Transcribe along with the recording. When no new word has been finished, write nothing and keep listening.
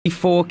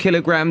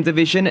4-kilogram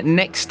division.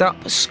 Next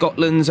up,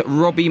 Scotland's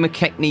Robbie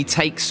McKechnie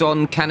takes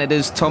on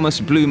Canada's Thomas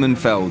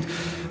Blumenfeld.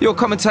 Your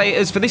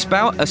commentators for this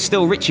bout are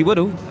still Richie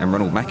Woodall and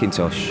Ronald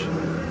McIntosh.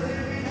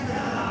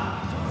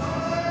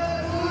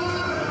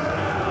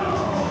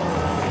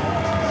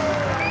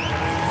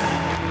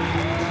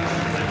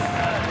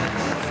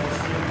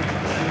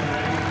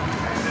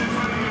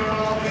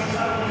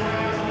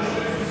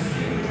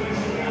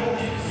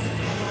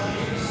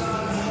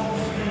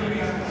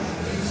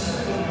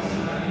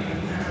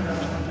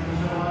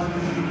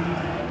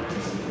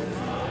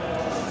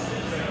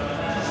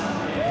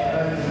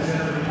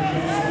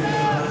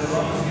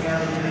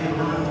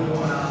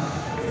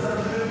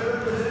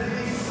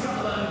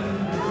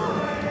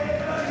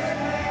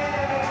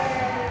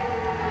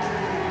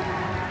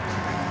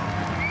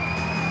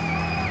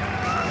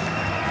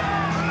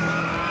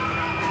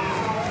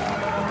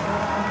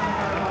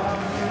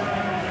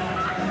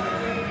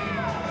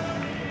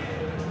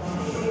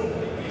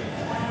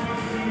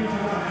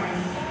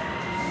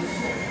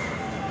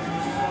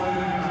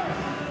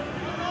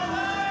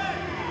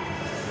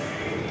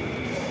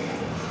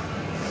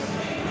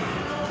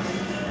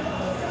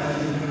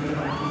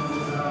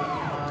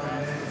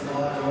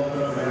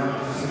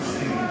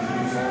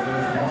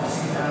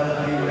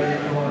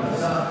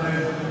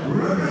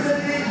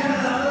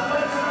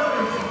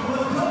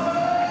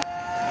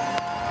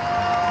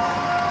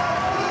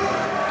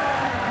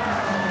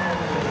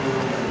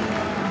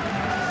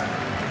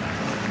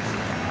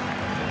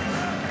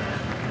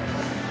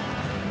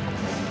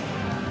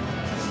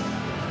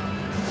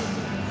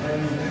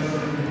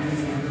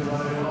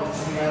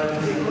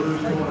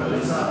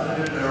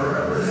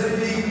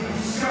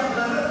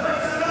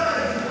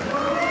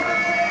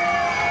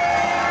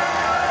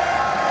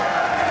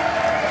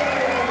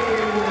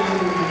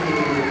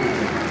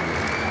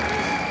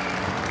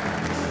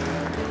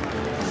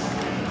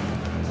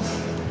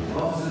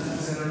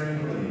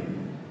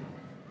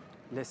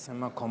 Listen,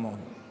 man, come on.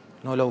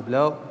 No low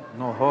blow,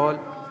 no hold,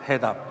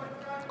 head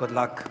up. Good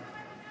luck.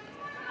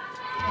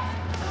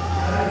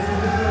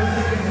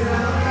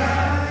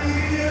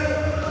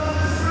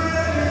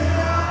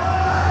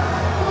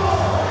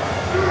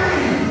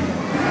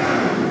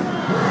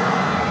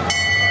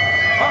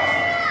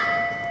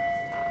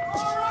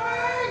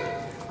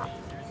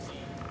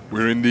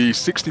 We're in the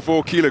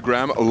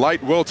 64-kilogram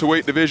light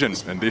welterweight division,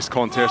 and this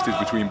contest is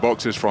between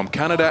boxers from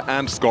Canada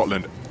and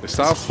Scotland. The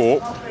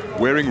southpaw,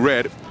 wearing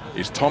red,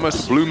 is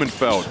Thomas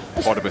Blumenfeld,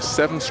 part of a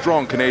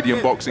 7-strong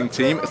Canadian boxing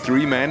team.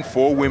 3 men,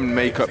 4 women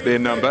make up their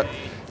number.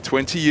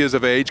 20 years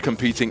of age,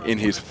 competing in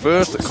his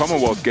first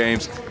Commonwealth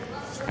Games.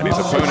 And his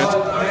opponent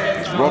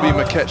is Robbie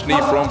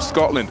McKechnie from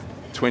Scotland,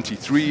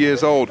 23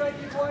 years old.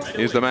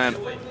 Here's the man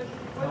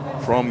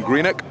from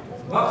Greenock.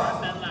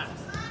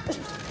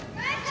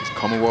 It's his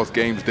Commonwealth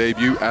Games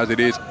debut, as it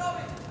is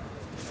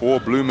for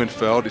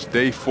Blumenfeld. It's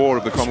day 4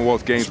 of the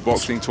Commonwealth Games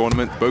boxing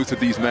tournament. Both of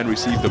these men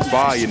received a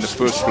bye in the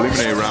first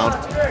preliminary round.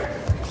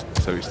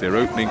 So it's their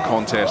opening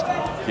contest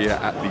here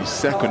at the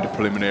second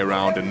preliminary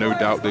round, and no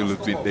doubt they will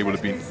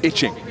have been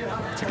itching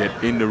to get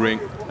in the ring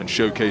and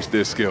showcase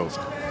their skills.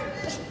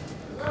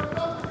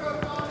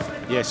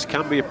 Yes,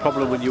 can be a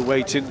problem when you're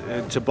waiting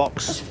to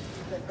box,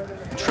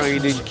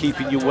 training,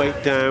 keeping your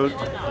weight down,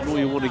 and all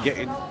you want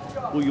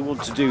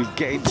to do is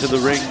get into the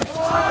ring.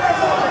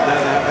 Now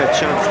they have their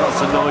chance.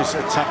 That's a nice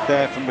attack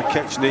there from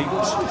McKechnie.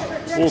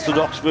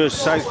 Orthodox versus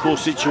southpaw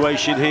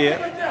situation here.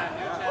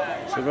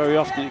 So very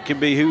often it can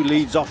be who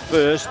leads off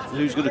first,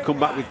 who's going to come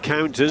back with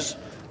counters.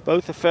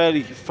 Both are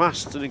fairly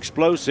fast and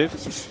explosive.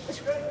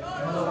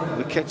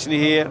 McKechnie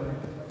here,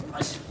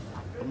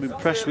 I'm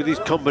impressed with his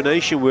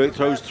combination work,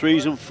 throws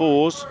 3s and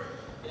 4s.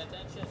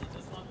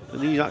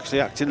 And he's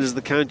actually acting as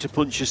the counter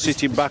puncher,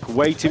 sitting back,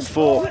 waiting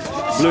for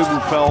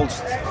Blumenfeld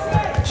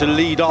to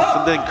lead off,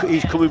 and then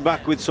he's coming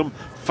back with some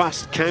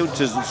fast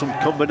counters and some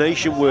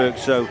combination work.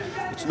 So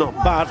it's not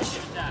bad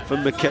for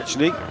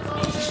McKechnie.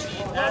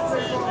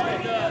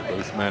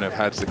 Both men have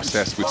had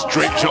success with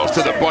straight shots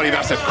to the body.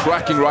 That's a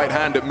cracking right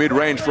hand at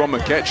mid-range from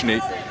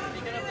McKechnie.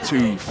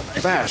 2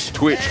 fast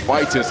twitch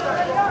fighters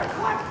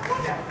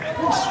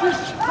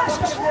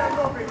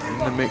in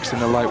the mix in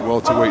the light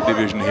welterweight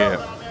division here.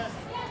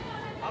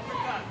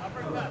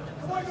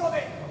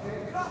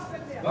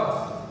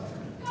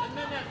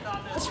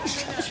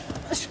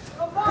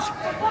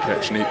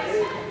 McKechnie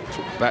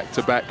took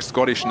back-to-back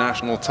Scottish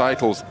national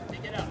titles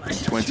in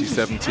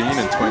 2017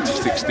 and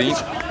 2016,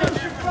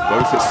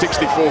 both at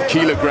 64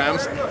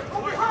 kilograms.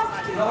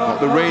 Not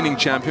the reigning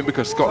champion,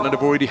 because Scotland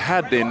have already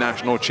had their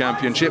national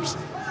championships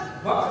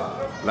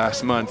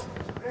last month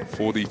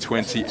for the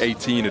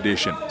 2018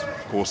 edition.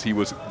 Of course, he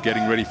was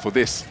getting ready for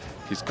this,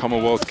 his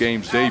Commonwealth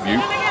Games debut.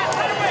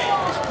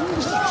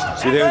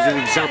 So there's an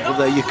example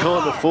there. You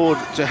can't afford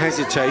to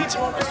hesitate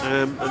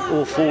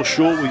or fall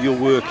short with your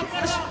work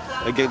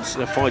against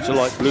a fighter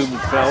like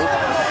Blumenfeld.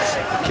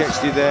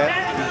 McKechnie there,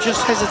 he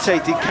just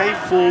hesitated, came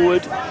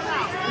forward,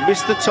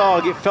 missed the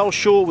target, fell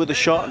short with a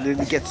shot, and then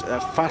gets a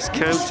fast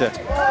counter.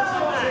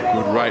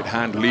 Good right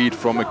hand lead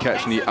from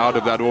McKechnie out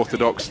of that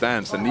orthodox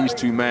stance, and these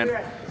two men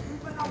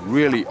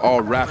really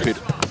are rapid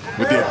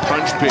with their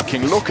punch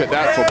picking. Look at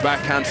that for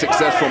backhand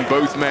success from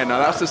both men. Now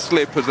that's a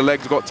slip as the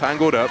legs got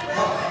tangled up.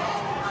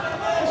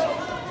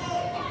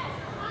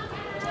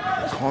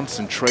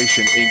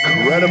 Concentration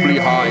incredibly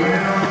high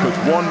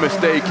because one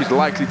mistake is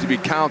likely to be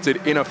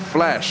counted in a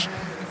flash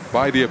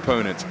by the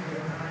opponent.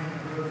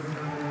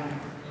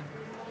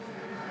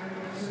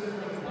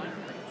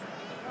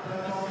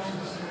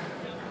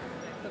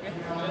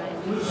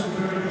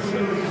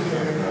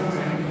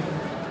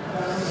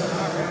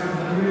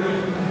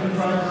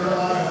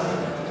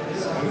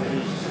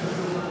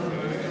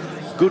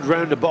 Good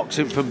round of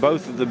boxing from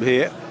both of them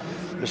here.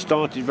 They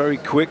started very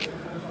quick.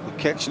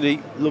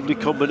 McKechnie, lovely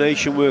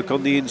combination work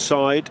on the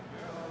inside.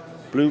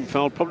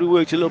 Blumenfeld probably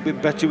worked a little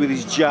bit better with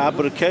his jab,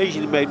 but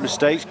occasionally made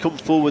mistakes. Come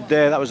forward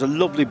there. That was a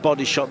lovely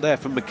body shot there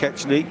from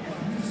McKechnie.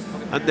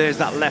 And there's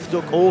that left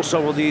hook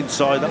also on the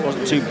inside. That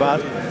wasn't too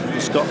bad from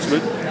the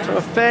Scotsman. So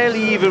a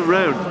fairly even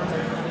round.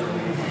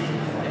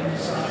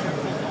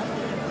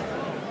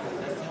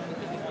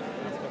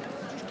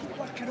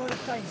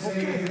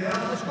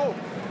 Let's go.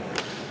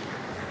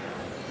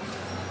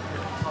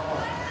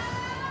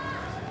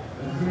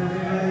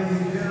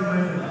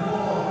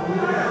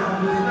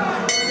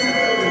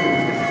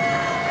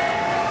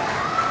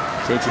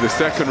 So to the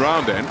second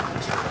round then.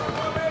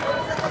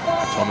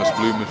 Thomas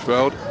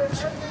Blumenfeld,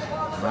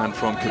 man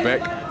from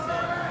Quebec,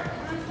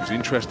 whose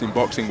interest in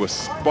boxing was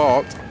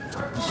sparked. He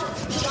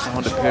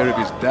found a pair of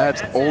his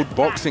dad's old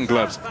boxing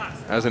gloves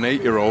as an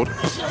 8-year-old.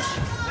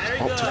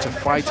 Opted to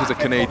fight as a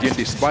Canadian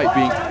despite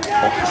being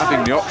or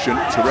having the option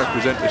to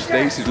represent the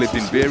States. He's lived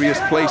in various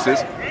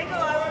places.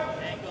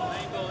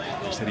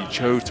 He said he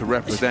chose to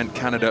represent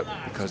Canada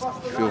because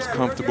he feels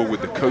comfortable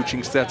with the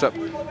coaching setup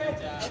and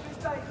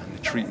the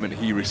treatment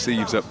he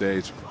receives up there.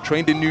 He's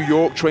trained in New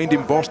York, trained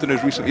in Boston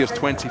as recently as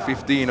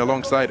 2015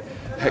 alongside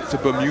Hector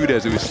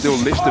Bermudez, who is still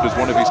listed as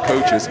one of his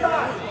coaches.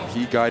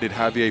 He guided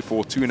Javier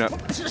Fortuna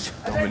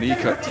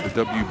Dominica to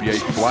the WBA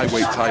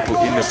flyweight title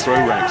in the pro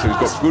ranks. So he's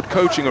got good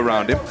coaching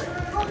around him.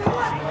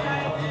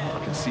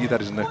 You can see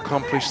that he's an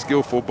accomplished,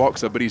 skillful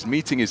boxer, but he's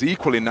meeting his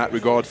equal in that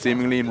regard,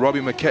 seemingly, in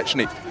Robbie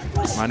McKechnie,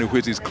 a man who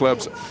was his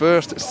club's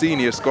first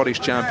senior Scottish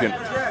champion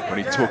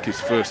when he took his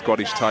first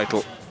Scottish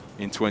title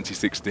in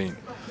 2016.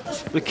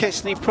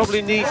 McKechnie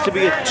probably needs to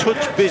be a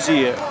touch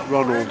busier,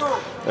 Ronald.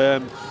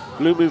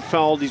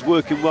 Blumenfeld is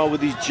working well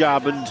with his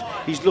jab and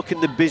he's looking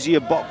the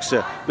busier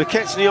boxer.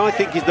 McKechnie, I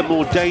think, is the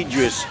more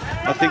dangerous.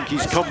 I think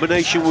his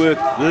combination work,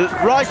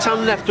 right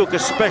hand, left hook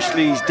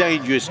especially, is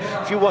dangerous.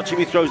 If you watch him,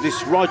 he throws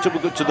this right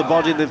uppercut to the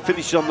body and then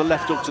finishes on the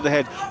left hook to the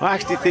head. I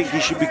actually think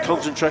he should be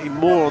concentrating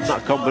more on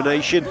that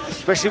combination,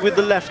 especially with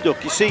the left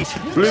hook. You see,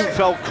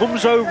 Blumenfeld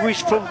comes over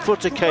his front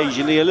foot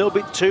occasionally, a little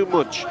bit too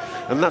much.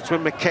 And that's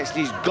when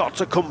McKechnie's got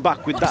to come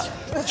back with that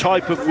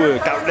type of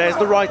work. There's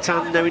the right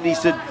hand, now he needs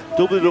to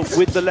double it up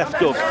with the left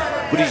hook.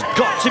 But he's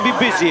got to be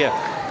busier,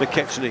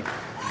 McKechnie.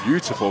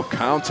 Beautiful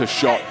counter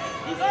shot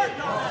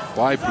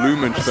by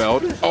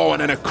Blumenfeld. Oh,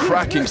 and then a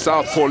cracking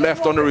southpaw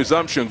left on the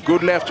resumption.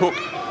 Good left hook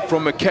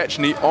from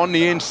McKechnie on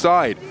the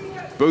inside.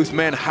 Both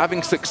men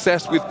having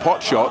success with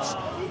pot shots.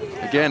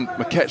 Again,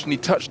 McKechnie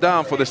touched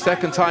down for the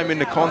second time in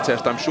the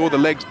contest. I'm sure the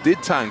legs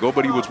did tangle,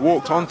 but he was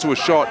walked onto a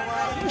shot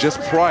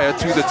just prior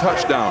to the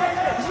touchdown.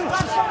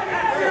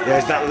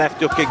 There's that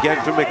left hook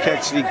again from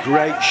McKechnie.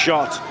 Great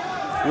shot.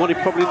 What he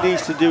probably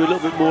needs to do a little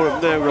bit more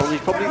of now, Ron,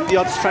 he's probably the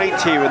odds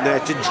feint here and there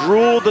to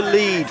draw the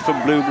lead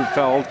from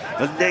Blumenfeld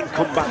and then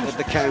come back with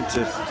the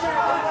counter.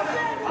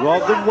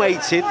 Rather than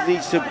waiting,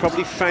 needs to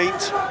probably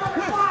feint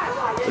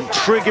and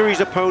trigger his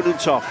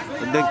opponent off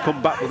and then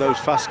come back with those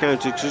fast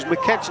counters, because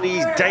McKechnie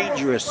is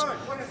dangerous.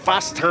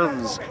 Fast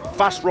hands,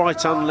 fast right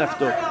hand, left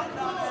hook.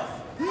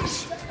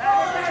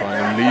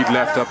 Trying to lead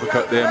left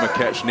uppercut there,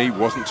 McKechnie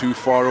wasn't too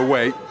far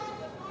away.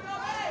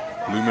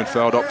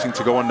 Blumenfeld opting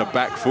to go on the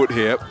back foot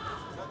here.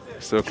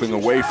 Circling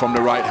away from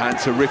the right hand,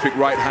 terrific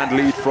right hand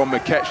lead from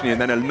McKechnie,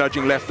 and then a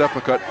nudging left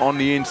uppercut on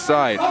the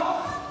inside.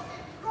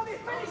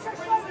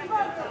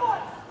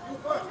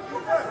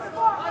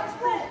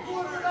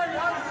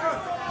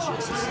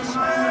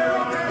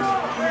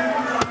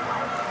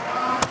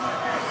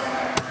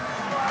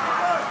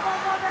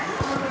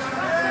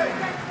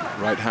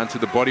 Right hand to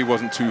the body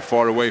wasn't too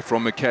far away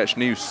from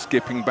McKechnie,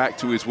 skipping back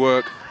to his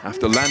work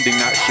after landing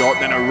that shot.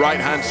 Then a right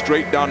hand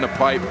straight down the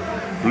pipe.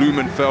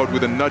 Blumenfeld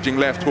with a nudging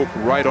left hook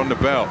right on the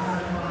bell.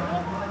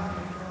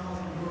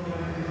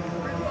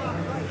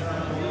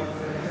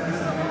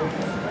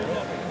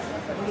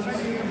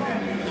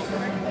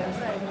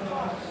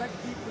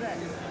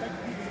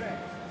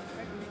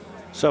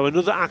 So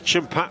another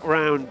action-packed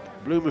round.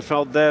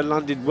 Blumenfeld there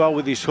landed well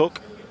with his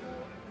hook.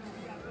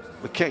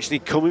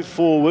 McKechnie coming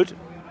forward.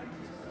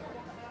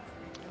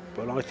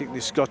 But I think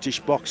this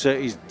Scottish boxer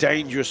is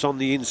dangerous on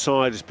the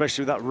inside,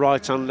 especially with that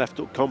right hand left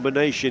hook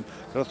combination.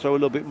 Got to throw a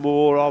little bit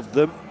more of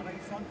them.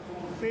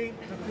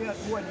 there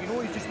going, you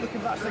know, he's just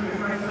looking at that single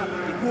pin,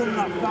 you're going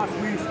that fast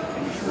waist,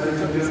 and you show the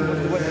judges so much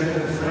the way he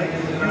goes, right?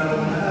 You're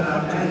throwing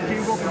more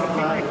punches, okay, Robbie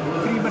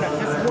McKechnie, 3 minutes,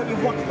 this is what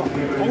you've worked for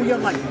all your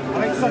life.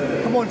 Alright,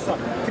 son, come on, son,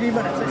 3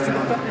 minutes, let's see the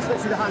fitness,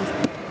 let's see the hands.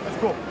 Let's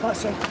go.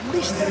 That's at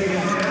least 3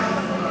 minutes.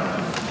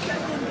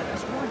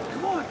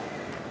 Come on.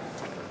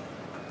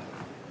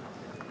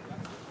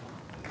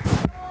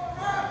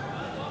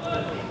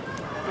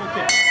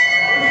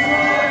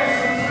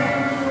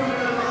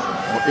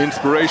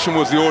 Inspiration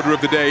was the order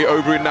of the day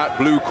over in that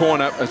blue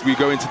corner as we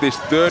go into this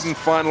third and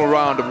final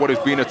round of what has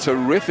been a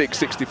terrific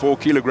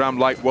 64-kilogram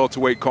light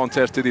welterweight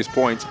contest to this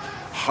point.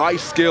 High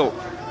skill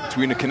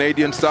between the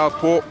Canadian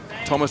southpaw,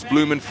 Thomas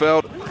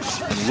Blumenfeld,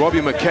 and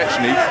Robbie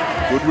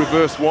McKechnie. Good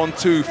reverse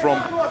 1-2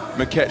 from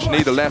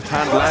McKechnie, the left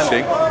hand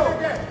landing.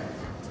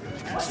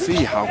 You can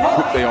see how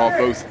quick they are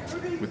both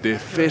with their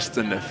fists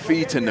and their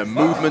feet and their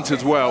movement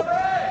as well.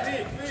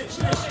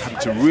 Having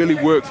to really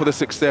work for the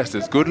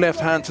successes. Good left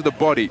hand to the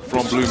body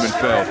from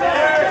Blumenfeld.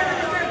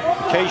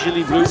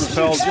 Occasionally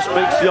Blumenfeld just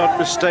makes the odd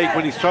mistake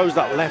when he throws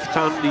that left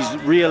hand,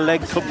 his rear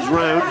leg comes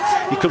round,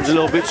 he comes a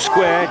little bit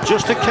square,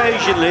 just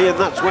occasionally, and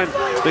that's when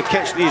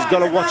McKechnie's got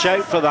to watch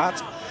out for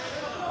that.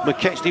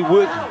 McKechnie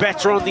works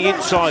better on the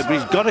inside, but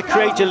he's got to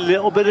create a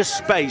little bit of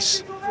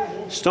space.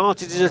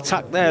 Started his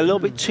attack there a little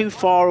bit too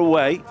far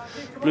away.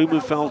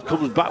 Blumenfeld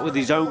comes back with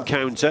his own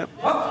counter,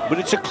 but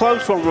it's a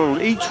close one,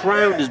 Ronald. Each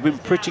round has been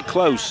pretty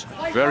close.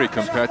 Very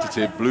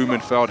competitive.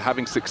 Blumenfeld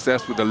having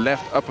success with the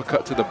left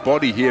uppercut to the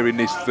body here in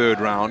this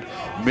third round.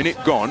 Minute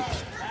gone,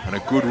 and a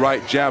good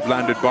right jab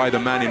landed by the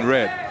man in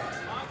red.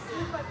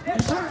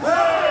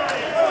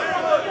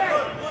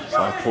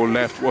 Southpaw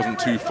left wasn't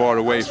too far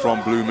away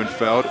from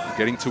Blumenfeld,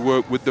 getting to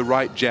work with the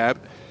right jab.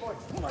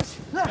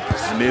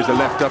 And there's a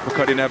left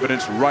uppercut in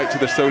evidence right to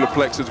the solar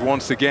plexus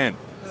once again.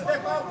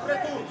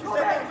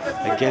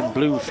 Again,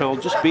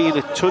 Blumenfeld just being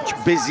a touch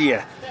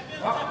busier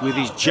with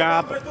his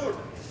jab.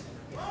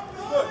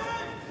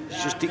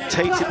 He's just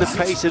dictating the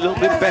pace a little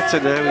bit better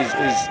now,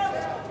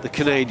 is the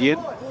Canadian.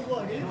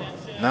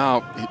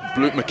 Now,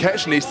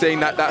 McKechnie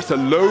saying that that's a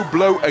low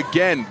blow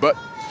again, but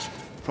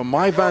from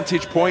my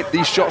vantage point,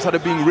 these shots that are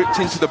being ripped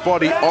into the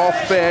body are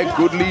fair.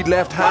 Good lead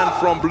left hand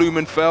from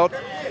Blumenfeld.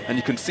 And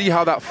you can see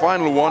how that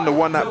final one, the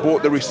one that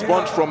brought the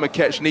response from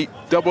McKechnie,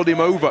 doubled him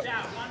over.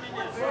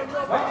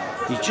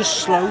 He's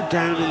just slowed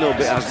down a little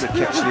bit as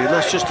McKechnie, and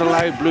that's just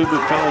allowed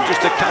Blumenfeld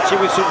just to catch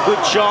him with some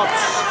good shots.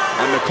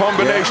 And the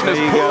combination has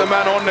put the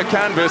man on the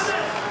canvas.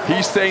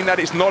 He's saying that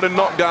it's not a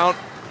knockdown,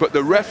 but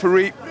the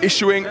referee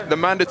issuing the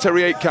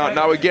mandatory 8 count.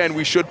 Now again,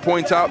 we should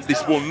point out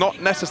this will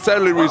not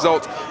necessarily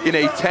result in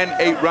a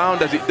 10-8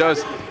 round as it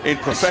does in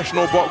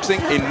professional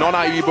boxing, in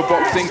non-AIBA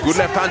boxing. Good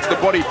left hand to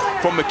the body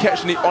from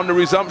McKechnie on the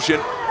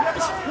resumption.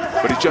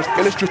 But it's just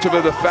illustrative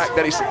of the fact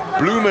that it's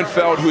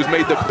Blumenfeld who has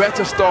made the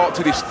better start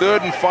to this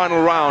third and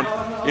final round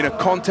in a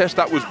contest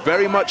that was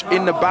very much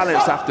in the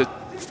balance after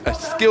a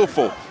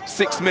skillful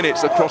 6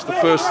 minutes across the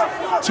first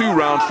 2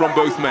 rounds from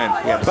both men.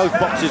 Yeah, both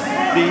boxers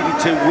needed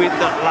to win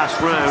that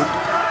last round,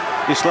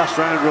 this last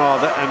round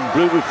rather, and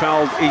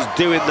Blumenfeld is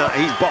doing that.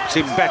 He's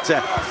boxing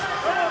better.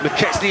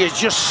 McKechnie has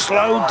just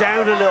slowed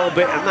down a little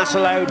bit, and that's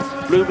allowed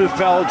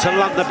Blumenfeld to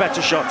land the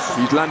better shots.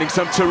 He's landing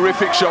some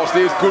terrific shots.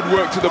 There's good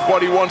work to the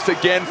body once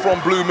again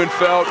from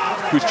Blumenfeld,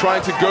 who's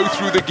trying to go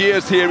through the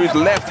gears here. His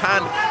left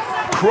hand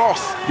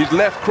cross, his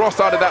left cross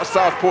out of that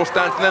southpaw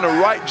stance, and then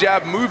a right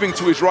jab moving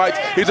to his right.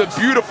 Is a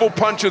beautiful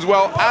punch as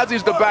well, as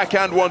is the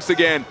backhand once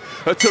again.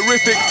 A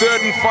terrific third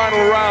and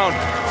final round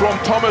from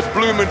Thomas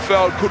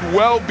Blumenfeld could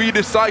well be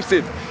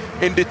decisive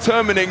in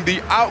determining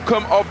the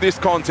outcome of this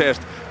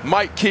contest.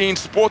 Mike Keane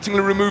sportingly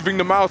removing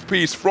the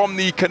mouthpiece from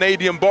the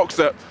Canadian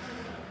boxer.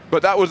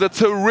 But that was a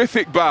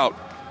terrific bout.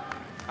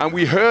 And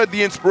we heard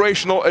the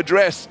inspirational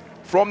address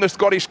from the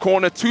Scottish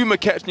corner to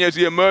McKechnie as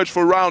he emerged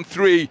for round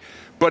 3.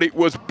 But it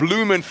was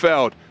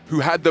Blumenfeld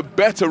who had the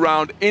better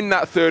round in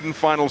that third and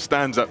final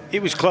stanza.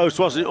 It was close,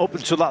 wasn't it, up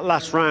until that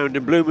last round.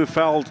 And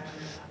Blumenfeld,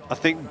 I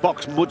think,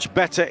 boxed much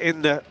better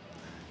in the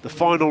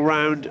final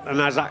round and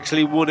has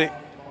actually won it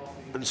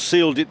and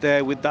sealed it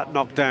there with that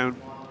knockdown.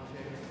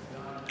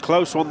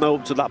 Close one, though,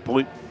 up to that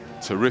point.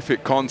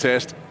 Terrific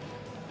contest.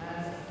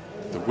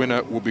 The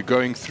winner will be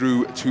going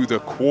through to the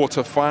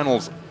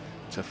quarterfinals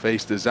to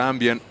face the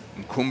Zambian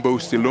Nkumbo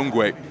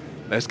Silungwe.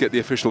 Let's get the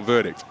official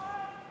verdict.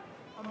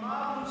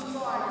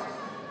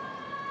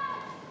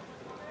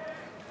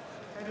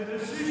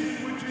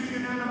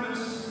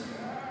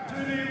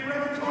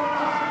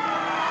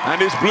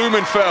 And it's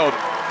Blumenfeld.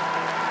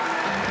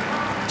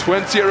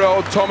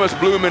 20-year-old Thomas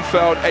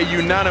Blumenfeld, a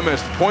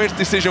unanimous points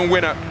decision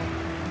winner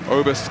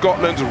over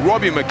Scotland's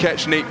Robbie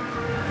McKechnie,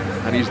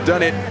 and he's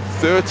done it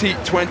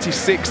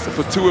 30-26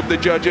 for 2 of the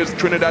judges,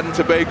 Trinidad and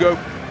Tobago,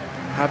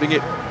 having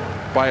it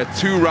by a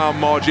 2-round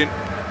margin,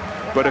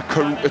 but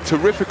a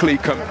terrifically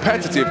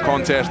competitive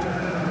contest,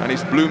 and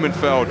it's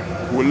Blumenfeld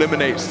who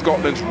eliminates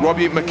Scotland's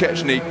Robbie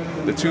McKechnie,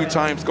 the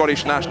 2-time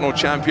Scottish national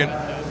champion.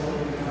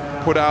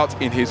 put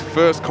out in his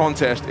first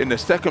contest in the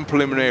second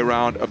preliminary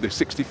round of the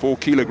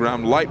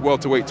 64-kilogram light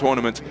welterweight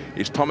tournament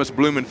is Thomas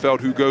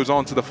Blumenfeld, who goes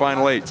on to the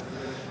final 8.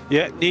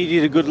 Yeah,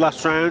 needed a good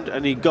last round,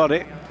 and he got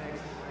it.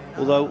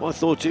 Although I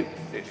thought it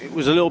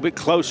was a little bit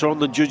closer on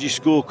the judges'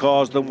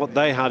 scorecards than what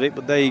they had it,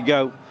 but there you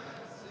go.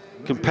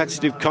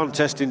 Competitive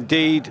contest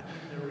indeed,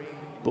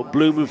 but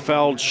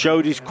Blumenfeld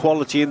showed his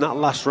quality in that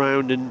last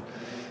round and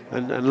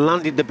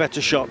landed the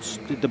better shots,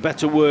 did the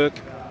better work,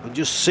 and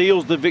just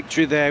seals the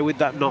victory there with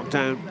that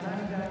knockdown.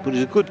 But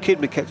he's a good kid,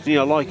 McKechnie,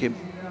 I like him.